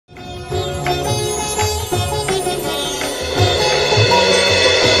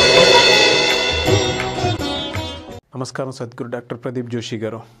నమస్కారం సద్గురు డాక్టర్ ప్రదీప్ జోషి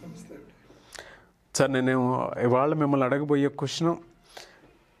గారు. సార్, నేను ఇవాళ మిమ్మల్ని అడగబోయే క్వశ్చన్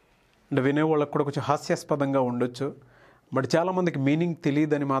అంటే వినేవాళ్ళకి కూడా కొంచెం హాస్యాస్పదంగా ఉండొచ్చు, బట్ చాలామందికి మీనింగ్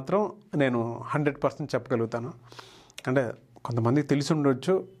తెలియదని మాత్రం నేను 100% చెప్పగలుగుతాను. అంటే కొంతమందికి తెలిసి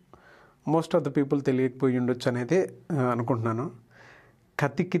ఉండొచ్చు, మోస్ట్ ఆఫ్ ద పీపుల్ తెలియకపోయి ఉండొచ్చు అనేది అనుకుంటున్నాను.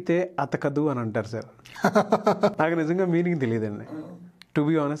 కతికితే అతకదు అని అంటారు సార్. నాకు నిజంగా మీనింగ్ తెలియదండి. టు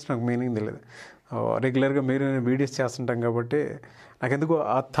బీ ఆనెస్ట్, నాకు మీనింగ్ తెలియదు. రెగ్యులర్గా మీరు వీడియోస్ చేస్తుంటాం కాబట్టి నాకు ఎందుకో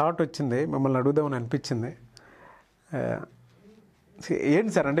ఆ థాట్ వచ్చింది, మిమ్మల్ని అడుగుదామని అనిపించింది.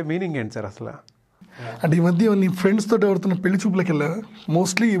 ఏంటి సార్ అంటే మీనింగ్ ఏంటి సార్ అసలు? అంటే ఈ మధ్య నీ ఫ్రెండ్స్ తోటి ఎవరుతున్న పెళ్లి చూపులకు వెళ్ళా,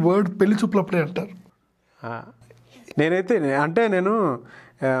 మోస్ట్లీ ఈ వర్డ్ పెళ్లి చూపులు అప్పుడే అంటారు. నేనైతే నేను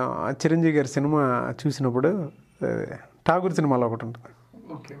చిరంజీవి గారి సినిమా చూసినప్పుడు ఠాగూర్ సినిమాలో ఒకటి ఉంటుంది,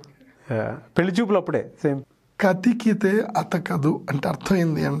 పెళ్లి చూపులు అప్పుడే సేమ్. కతికితే అతకదు అంటే అర్థం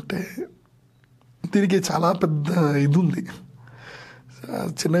ఏంది అంటే దీనికి చాలా పెద్ద ఇది ఉంది.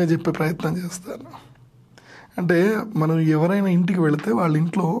 చిన్నగా చెప్పే ప్రయత్నం చేస్తాను. అంటే మనం ఎవరైనా ఇంటికి వెళితే వాళ్ళ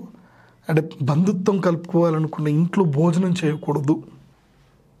ఇంట్లో అంటే బంధుత్వం కలుపుకోవాలనుకున్న ఇంట్లో భోజనం చేయకూడదు,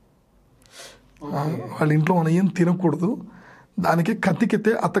 వాళ్ళ ఇంట్లో మనం ఏం తినకూడదు, దానికి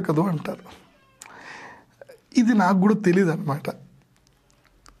కతికితే అతకదు అంటారు. ఇది నాకు కూడా తెలియదు అనమాట.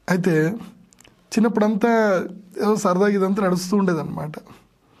 అయితే చిన్నప్పుడంతా ఏదో సరదాగా ఇదంతా నడుస్తూ ఉండేదన్నమాట.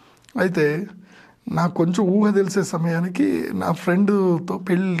 అయితే నాకు కొంచెం ఊహ తెలిసే సమయానికి నా ఫ్రెండ్తో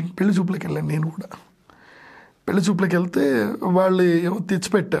పెళ్లి చూపులకు వెళ్ళాను. నేను కూడా పెళ్లి చూపులకు వెళ్తే వాళ్ళు ఏమో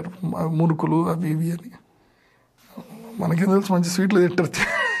తెచ్చిపెట్టారు, మురుకులు అవి ఇవి అని. మనకేం తెలుసు, మంచి స్వీట్లు తింటారు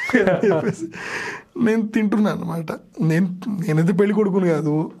చెప్పేసి నేను తింటున్నాను అనమాట. నేనైతే పెళ్లి కొడుకుని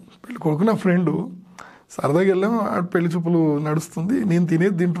కాదు, పెళ్లి కొడుకు నా ఫ్రెండు. సరదాగా వెళ్ళాము, పెళ్లి చూపులు నడుస్తుంది, నేను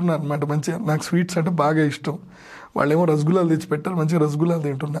తినేది తింటున్నాను అనమాట. మంచిగా నాకు స్వీట్స్ అంటే బాగా ఇష్టం. వాళ్ళేమో రసగుల్లాలు తెచ్చిపెట్టారు, మంచిగా రసగుల్లాలు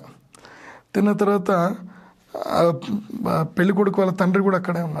తింటున్నా. తిన్న తర్వాత పెళ్లి కొడుకు వాళ్ళ తండ్రి కూడా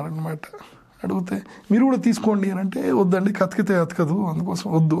అక్కడే ఉన్నారనమాట. అడిగితే మీరు కూడా తీసుకోండి అని అంటే, వద్దండి కతికితే అతకదు, అందుకోసం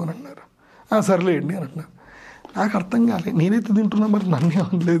వద్దు అని అన్నారు. సర్లేండి అని అన్నారు. నాకు అర్థం కాలేదు, నేనైతే తింటున్నా, మరి నన్ను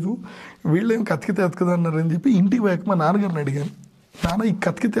అనలేదు, వీళ్ళేం కతికితే అతకదు అన్నారు అని చెప్పి ఇంటికి పోయాక మా నాన్నగారిని అడిగాను. నాన్న ఈ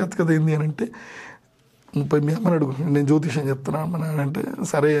కతికితే అతకదు ఏంది అని అంటే, మీ అమ్మని అడుగు, నేను జ్యోతిష్యం చెప్తున్నాను మా నాన్న అంటే,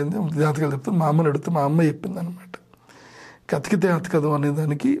 సరే అని జాతకాలు చెప్తాను. మా అమ్మని అడిగితే మా అమ్మ చెప్పింది అనమాట. కతికితే అతకదు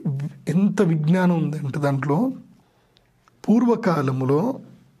అనేదానికి ఎంత విజ్ఞానం ఉందంటే, దాంట్లో పూర్వకాలంలో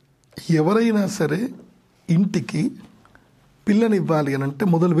ఎవరైనా సరే ఇంటికి పిల్లని ఇవ్వాలి అని అంటే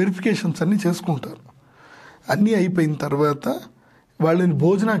మొదలు వెరిఫికేషన్స్ అన్నీ చేసుకుంటారు. అన్నీ అయిపోయిన తర్వాత వాళ్ళని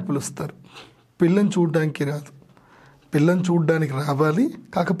భోజనానికి పిలుస్తారు. పిల్లని చూడడానికి రాదు, పిల్లని చూడడానికి రావాలి,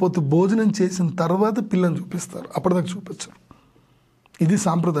 కాకపోతే భోజనం చేసిన తర్వాత పిల్లని చూపిస్తారు, అప్పటిదాకా చూపించరు. ఇది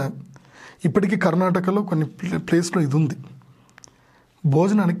సాంప్రదాయం. ఇప్పటికీ కర్ణాటకలో కొన్ని ప్లేస్లో ఇది ఉంది.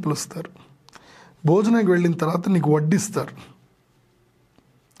 భోజనానికి పిలుస్తారు, భోజనానికి వెళ్ళిన తర్వాత నీకు వడ్డిస్తారు.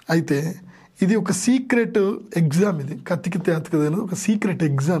 అయితే ఇది ఒక సీక్రెట్ ఎగ్జామ్. ఇది కతికితే అతకదు అనేది ఒక సీక్రెట్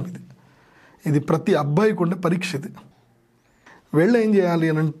ఎగ్జామ్. ఇది ప్రతి అబ్బాయికి ఉండే పరీక్ష. ఇది వెళ్ళి ఏం చేయాలి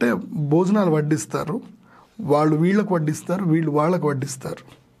అని అంటే, భోజనాలు వడ్డిస్తారు, వాళ్ళు వీళ్ళకు వడ్డిస్తారు, వీళ్ళు వాళ్ళకు వడ్డిస్తారు.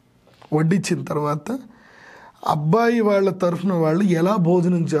 వడ్డించిన తర్వాత అబ్బాయి వాళ్ళ తరఫున వాళ్ళు ఎలా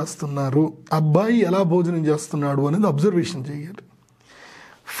భోజనం చేస్తున్నారు, అబ్బాయి ఎలా భోజనం చేస్తున్నాడు అనేది అబ్జర్వేషన్ చేయాలి.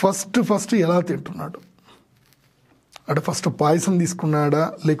 ఫస్ట్ ఎలా తింటున్నాడు అంటే, ఫస్ట్ పాయసం తీసుకున్నాడా,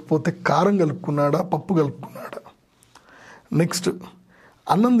 లేకపోతే కారం కలుపుకున్నాడా, పప్పు కలుపుకున్నాడా. నెక్స్ట్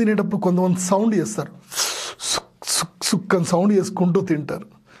అన్నం తినేటప్పుడు కొంతమంది సౌండ్ చేస్తారు, సుక్ అని సౌండ్ చేసుకుంటూ తింటారు.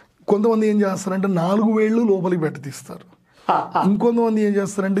 కొంతమంది ఏం చేస్తారంటే 4 వేళ్ళు లోపలికి పెట్టి తీస్తారు. ఇంకొంతమంది ఏం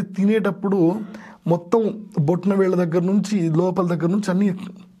చేస్తారంటే తినేటప్పుడు మొత్తం బొట్టిన వేళ్ళ దగ్గర నుంచి లోపల దగ్గర నుంచి అన్నీ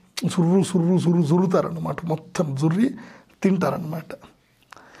సుర్రుతారనమాట, మొత్తం జుర్రి తింటారనమాట.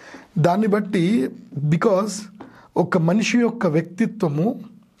 దాన్ని బట్టి బికాస్ ఒక మనిషి యొక్క వ్యక్తిత్వము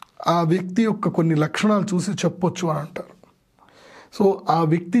ఆ వ్యక్తి యొక్క కొన్ని లక్షణాలు చూసి చెప్పొచ్చు అని అంటారు. సో ఆ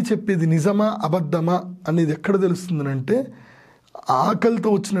వ్యక్తి చెప్పేది నిజమా అబద్ధమా అనేది ఎక్కడ తెలుస్తుందంటే, ఆకలితో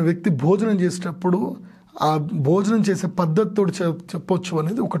వచ్చిన వ్యక్తి భోజనం చేసేటప్పుడు ఆ భోజనం చేసే పద్ధతితో చెప్పొచ్చు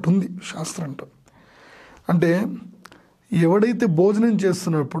అనేది ఒకటి ఉంది శాస్త్రంలో. అంటే ఎవడైతే భోజనం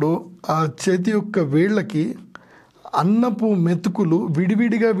చేస్తున్నప్పుడు ఆ చేతి యొక్క వేళ్ళకి అన్నపు మెతుకులు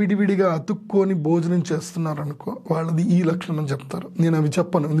విడివిడిగా అతుక్కొని భోజనం చేస్తున్నారనుకో, వాళ్ళది ఈ లక్షణం చెప్తారు. నేను అవి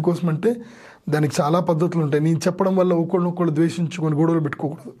చెప్పను, ఎందుకోసమంటే దానికి చాలా పద్ధతులు ఉంటాయి. నేను చెప్పడం వల్ల ఒకళ్ళనొకళ్ళు ద్వేషించుకొని గొడవలు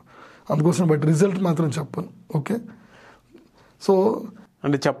పెట్టుకోకూడదు, అందుకోసం బట్ రిజల్ట్ మాత్రం చెప్పను. ఓకే, సో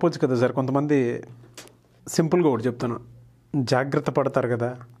అంటే చెప్పొచ్చు కదా సార్. కొంతమంది సింపుల్గా ఒకటి చెప్తాను, జాగ్రత్త పడతారు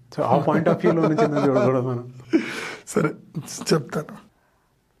కదా, సో ఆ పాయింట్ ఆఫ్ వ్యూలో నుంచి చూడకూడదు మనం. సరే చెప్తాను.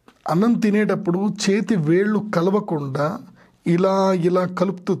 అన్నం తినేటప్పుడు చేతి వేళ్ళు కలవకుండా ఇలా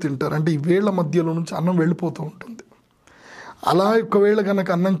కలుపుతూ తింటారు. అంటే ఈ వేళ్ల మధ్యలో నుంచి అన్నం వెళ్ళిపోతూ ఉంటుంది. అలా ఒకవేళ కనుక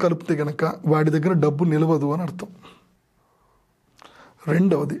అన్నం కలిపితే కనుక వాడి దగ్గర డబ్బు నిలవదు అని అర్థం.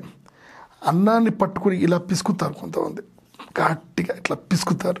 రెండవది, అన్నాన్ని పట్టుకుని ఇలా పిసుకుతారు కొంతమంది, గట్టిగా ఇట్లా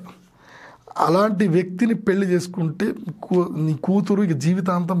పిసుకుతారు. అలాంటి వ్యక్తిని పెళ్లి చేసుకుంటే నీ కూతురు ఇక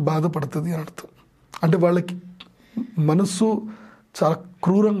జీవితాంతం బాధపడుతుంది అని అర్థం. అంటే వాళ్ళకి మనస్సు చాలా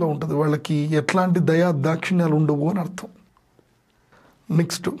క్రూరంగా ఉంటుంది, వాళ్ళకి ఎట్లాంటి దయా దాక్షిణ్యాలు ఉండవు అని అర్థం.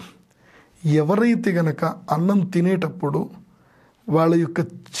 నెక్స్ట్, ఎవరైతే గనక అన్నం తినేటప్పుడు వాళ్ళ యొక్క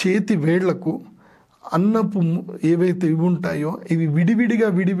చేతి వేళ్లకు అన్నపు ఏవైతే ఇవి ఉంటాయో ఇవి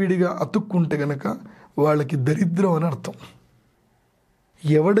విడివిడిగా అతుక్కుంటే గనక వాళ్ళకి దరిద్రం అని అర్థం.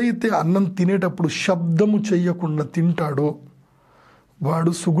 ఎవడైతే అన్నం తినేటప్పుడు శబ్దము చెయ్యకుండా తింటాడో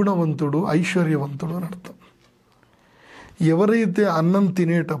వాడు సుగుణవంతుడు, ఐశ్వర్యవంతుడు అని అర్థం. ఎవరైతే అన్నం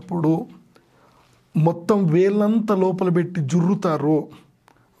తినేటప్పుడు మొత్తం వేళ్ళంతా లోపల పెట్టి జుర్రుతారో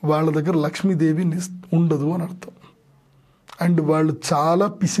వాళ్ళ దగ్గర లక్ష్మీదేవి ఉండదు అని అర్థం. అండ్ వాళ్ళు చాలా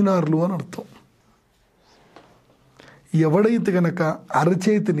పిసినారులు అని అర్థం. ఎవడైతే గనక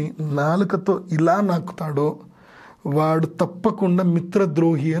అరచేతిని నాలుకతో ఇలా నాకుతాడో వాడు తప్పకుండా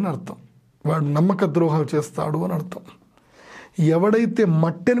మిత్రద్రోహి అని అర్థం, వాడు నమ్మక ద్రోహం చేస్తాడు అని అర్థం. ఎవడైతే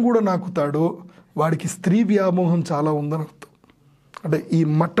మట్టెను కూడా నాకుతాడో వాడికి స్త్రీ వ్యామోహం చాలా ఉందని అర్థం. అంటే ఈ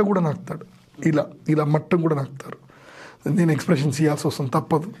మట్ట కూడా నాకుతాడు, ఇలా మట్టం కూడా నాకుతారు. నేను ఎక్స్ప్రెషన్స్ ఇవ్వాల్సి వస్తుంది,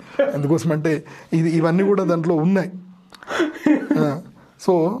 తప్పదు. ఎందుకోసం అంటే ఇవన్నీ కూడా దాంట్లో ఉన్నాయి.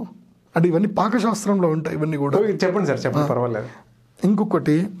 సో అంటే ఇవన్నీ పాకశాస్త్రంలో ఉంటాయి, ఇవన్నీ కూడా. చెప్పండి సార్, చెప్పండి, పర్వాలేదు.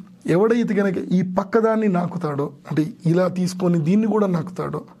 ఇంకొకటి, ఎవడైతే కనుక ఈ పక్కదాన్ని నాకుతాడో అంటే ఇలా తీసుకొని దీన్ని కూడా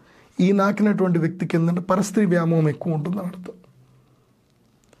నాకుతాడో ఈ నాకినటువంటి వ్యక్తికి ఏంటంటే పరస్త్రీ వ్యామోహం ఎక్కువ ఉంటుందని అర్థం.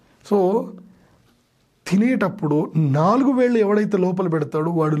 సో తినేటప్పుడు 4 వేళ్ళు ఎవడైతే లోపల పెడతాడో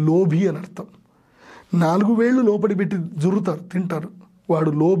వాడు లోభి అని అర్థం. 4 వేళ్ళు లోపలి పెట్టి జురుతారు తింటారు,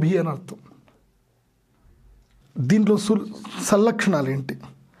 వాడు లోభి అని అర్థం. దీంట్లో సల్లక్షణాలు ఏంటి?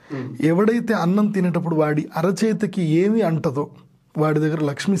 ఎవడైతే అన్నం తినేటప్పుడు వాడి అరచేతికి ఏమి అంటదో వాడి దగ్గర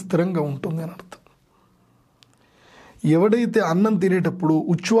లక్ష్మి స్థిరంగా ఉంటుంది అని అర్థం. ఎవడైతే అన్నం తినేటప్పుడు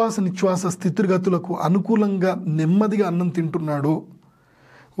ఉచ్ఛ్వాస నిశ్వాస స్థితిగతులకు అనుకూలంగా నెమ్మదిగా అన్నం తింటున్నాడో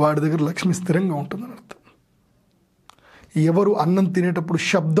వాడి దగ్గర లక్ష్మి స్థిరంగా ఉంటుందని అర్థం. ఎవరు అన్నం తినేటప్పుడు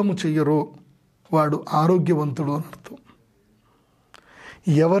శబ్దము చెయ్యరో వాడు ఆరోగ్యవంతుడు అని అర్థం.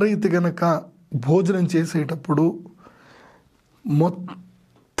 ఎవరైతే గనక భోజనం చేసేటప్పుడు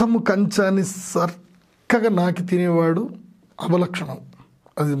మొత్తము కంచాన్ని సర్కగా నాకి తినేవాడు అవలక్షణం,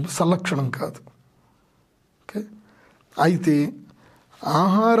 అది సలక్షణం కాదు. ఓకే, అయితే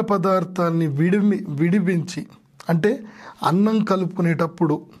ఆహార పదార్థాన్ని విడిపించి అంటే అన్నం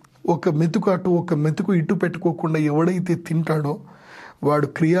కలుపుకునేటప్పుడు ఒక మెతుకు అటు ఒక మెతుకు ఇటు పెట్టుకోకుండా ఎవడైతే తింటాడో వాడు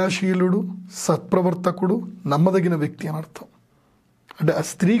క్రియాశీలుడు, సత్ప్రవర్తకుడు, నమ్మదగిన వ్యక్తి అని అర్థం. అంటే ఆ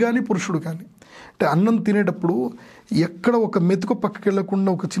స్త్రీ కానీ పురుషుడు కానీ అంటే అన్నం తినేటప్పుడు ఎక్కడ ఒక మెతుకు పక్కకి వెళ్ళకుండా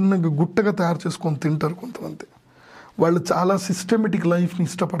ఒక చిన్న గుట్టగా తయారు చేసుకొని తింటారు కొంతమంది. వాళ్ళు చాలా సిస్టమేటిక్ లైఫ్ని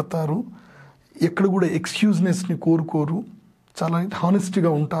ఇష్టపడతారు, ఎక్కడ కూడా ఎక్స్క్యూజ్నెస్ని కోరుకోరు, చాలా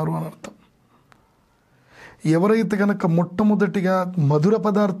హానెస్ట్గా ఉంటారు అని అర్థం. ఎవరైతే కనుక మొట్టమొదటిగా మధుర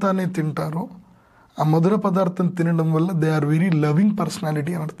పదార్థాన్ని తింటారో ఆ మధుర పదార్థం తినడం వల్ల they are very loving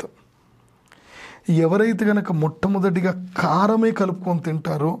personality అని అర్థం. ఎవరైతే కనుక మొట్టమొదటిగా కారమే కలుపుకొని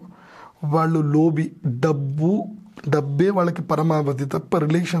తింటారో వాళ్ళు లోబి, డబ్బే వాళ్ళకి పరమావధి తప్ప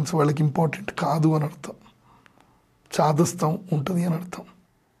రిలేషన్స్ వాళ్ళకి ఇంపార్టెంట్ కాదు అని అర్థం. చాదస్తం ఉంటుంది అని అర్థం.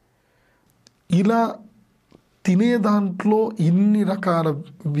 ఇలా తినే దాంట్లో ఇన్ని రకాల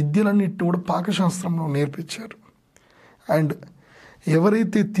విద్యలన్నిటిని కూడా పాకశాస్త్రంలో నేర్పించారు. అండ్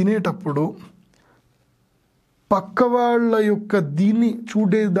ఎవరైతే తినేటప్పుడు పక్క వాళ్ళ యొక్క దీన్ని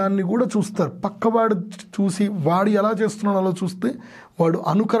చూడేదాన్ని కూడా చూస్తారు, పక్కవాడు చూసి వాడు ఎలా చేస్తున్నాడో అలా చూస్తే వాడు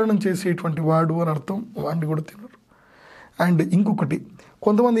అనుకరణం చేసేటువంటి వాడు అని అర్థం, వాడిని కూడా తినరు. అండ్ ఇంకొకటి,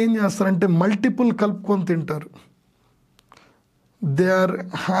 కొంతమంది ఏం చేస్తారంటే మల్టిపుల్ కలుపుకొని తింటారు. They are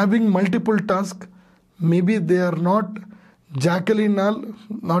having multiple task, maybe they are not జాకలినాల్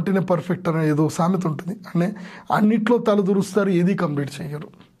not in a perfect అనే ఏదో సామెత ఉంటుంది. అంటే అన్నిట్లో తలదూరుస్తారు, ఏది కంప్లీట్ చేయరు.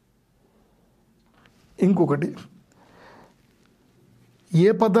 ఇంకొకటి, ఏ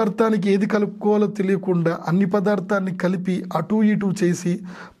పదార్థానికి ఏది కలుపుకోవాలో తెలియకుండా అన్ని పదార్థాన్ని కలిపి అటు ఇటు చేసి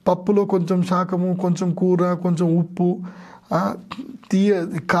పప్పులో కొంచెం శాకము, కొంచెం కూర, కొంచెం ఉప్పు,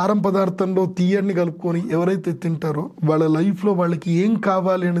 కారం పదార్థంలో తీయని కలుపుకొని ఎవరైతే తింటారో వాళ్ళ లైఫ్లో వాళ్ళకి ఏం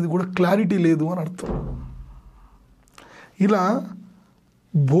కావాలి అనేది కూడా క్లారిటీ లేదు అని అర్థం. ఇలా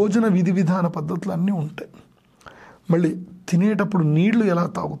భోజన విధి విధాన పద్ధతులు అన్నీ ఉంటాయి. మళ్ళీ తినేటప్పుడు నీళ్లు ఎలా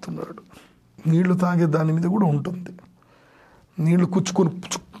తాగుతున్నాడు, నీళ్లు తాగే దాని మీద కూడా ఉంటుంది. నీళ్లు కుచ్చుకొని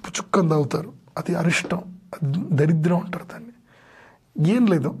పుచ్చుక్కొని తాగుతారు, అది అరిష్టం, దరిద్రం అంటారు దాన్ని. ఏం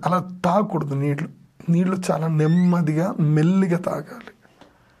లేదు, అలా తాగకూడదు నీళ్లు. నీళ్ళు చాలా నెమ్మదిగా మెల్లిగా తాగాలి.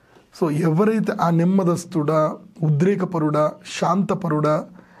 సో ఎవరైతే ఆ నెమ్మదస్తుడా, ఉద్రేకపరుడా, శాంతపరుడా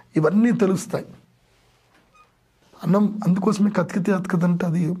ఇవన్నీ తెలుస్తాయి. అన్నం అందుకోసమే కతికితే అతకదంటే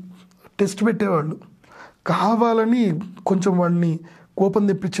అది టెస్ట్ పెట్టేవాళ్ళు. కావాలని కొంచెం వాడిని కోపం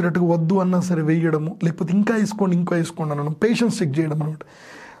తెప్పించేటట్టుగా వద్దు అన్నా సరే వేయడము, లేకపోతే ఇంకా వేసుకోండి అనడం, పేషెన్స్ చెక్ చేయడం అనమాట.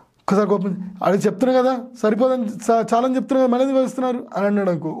 ఒకసారి కోపం అది చెప్తున్నా కదా సరిపోదని చాలా చెప్తున్నా కదా మళ్ళీ వేస్తున్నారు అని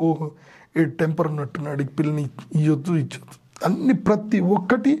అన్నాడు అనుకో, ఓహో ఈ టెంపర్ ఉన్నట్టున్నాడు, ఈ పిల్లని ఇచ్చొద్దు. అన్ని ప్రతి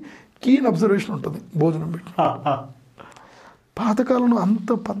ఒక్కటి కీన్ అబ్జర్వేషన్ ఉంటుంది భోజనం పెట్టి. పాతకాలంలో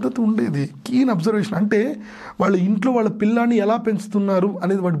అంత పద్ధతి ఉండేది. కీన్ అబ్జర్వేషన్ అంటే వాళ్ళ ఇంట్లో వాళ్ళ పిల్లాన్ని ఎలా పెంచుతున్నారు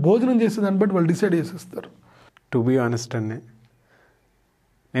అనేది వాడు భోజనం చేసేదాన్ని బట్టి వాళ్ళు డిసైడ్ చేసేస్తారు. టు బీ ఆనెస్ట్ అండి,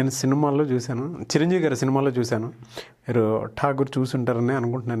 నేను సినిమాల్లో చూశాను, చిరంజీవి గారి సినిమాలో చూశాను. మీరు ఠాగూర్ చూసుంటారని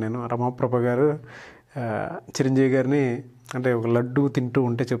అనుకుంటున్నాను నేను. రమాప్రభ గారు చిరంజీవి గారిని అంటే ఒక లడ్డు తింటూ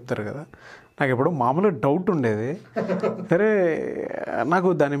ఉంటే చెప్తారు కదా, నాకు ఎప్పుడో మామూలుగా డౌట్ ఉండేది. సరే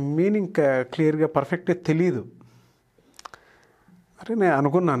నాకు దాని మీనింగ్ క్లియర్గా పర్ఫెక్ట్గా తెలీదు. అరే నేను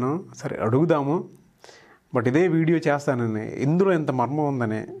అనుకున్నాను సరే అడుగుదాము, బట్ ఇదే వీడియో చేస్తానని, ఇందులో ఎంత మర్మం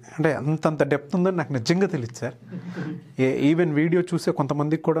ఉందని, అంటే అంతంత డెప్త్ ఉందని నాకు నిజంగా తెలియదు సార్. ఈవెన్ వీడియో చూసే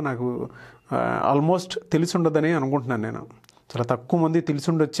కొంతమందికి కూడా నాకు ఆల్మోస్ట్ తెలిసి ఉండదని అనుకుంటున్నాను నేను. చాలా తక్కువ మంది తెలిసి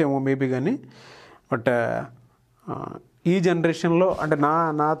ఉండొచ్చేమో మేబీ, కానీ బట్ ఈ జనరేషన్లో అంటే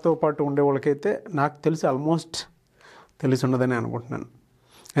నాతో పాటు ఉండే వాళ్ళకైతే నాకు తెలిసి ఆల్మోస్ట్ తెలిసి ఉండదని అనుకుంటున్నాను.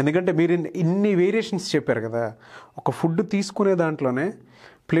 ఎందుకంటే మీరు ఇన్ని వేరియేషన్స్ చెప్పారు కదా, ఒక ఫుడ్ తీసుకునే దాంట్లోనే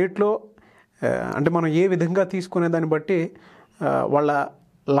ప్లేట్లో అంటే మనం ఏ విధంగా తీసుకునే దాన్ని బట్టి వాళ్ళ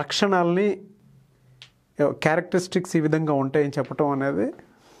లక్షణాలని, క్యారెక్టరిస్టిక్స్ ఈ విధంగా ఉంటాయని చెప్పటం అనేది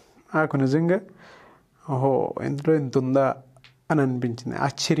నాకు నిజంగా ఓహో ఇందులో ఇంత ఉందా అని అనిపించింది,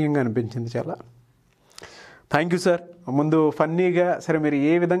 ఆశ్చర్యంగా అనిపించింది చాలా. Thank you sir. ముందు ఫన్నీగా సరే మీరు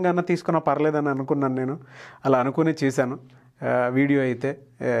ఏ విధంగా అన్నా తీసుకున్నా పర్లేదని అనుకున్నాను నేను, అలా అనుకుని చేశాను వీడియో అయితే,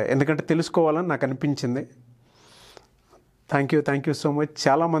 ఎందుకంటే తెలుసుకోవాలని నాకు అనిపించింది. Thank you so much.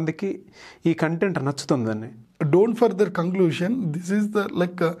 చాలామందికి ఈ content నచ్చుతుందండి. Don't further conclusion, this is the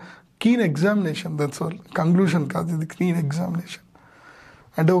like keen examination, that's all. Conclusion కాదు, ఇది కీన్ ఎగ్జామినేషన్.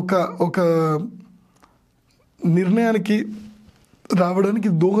 అంటే ఒక నిర్ణయానికి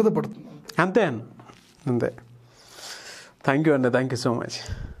రావడానికి దోహదపడుతుంది. అంతే అన్న, అంతే. Thank you so much.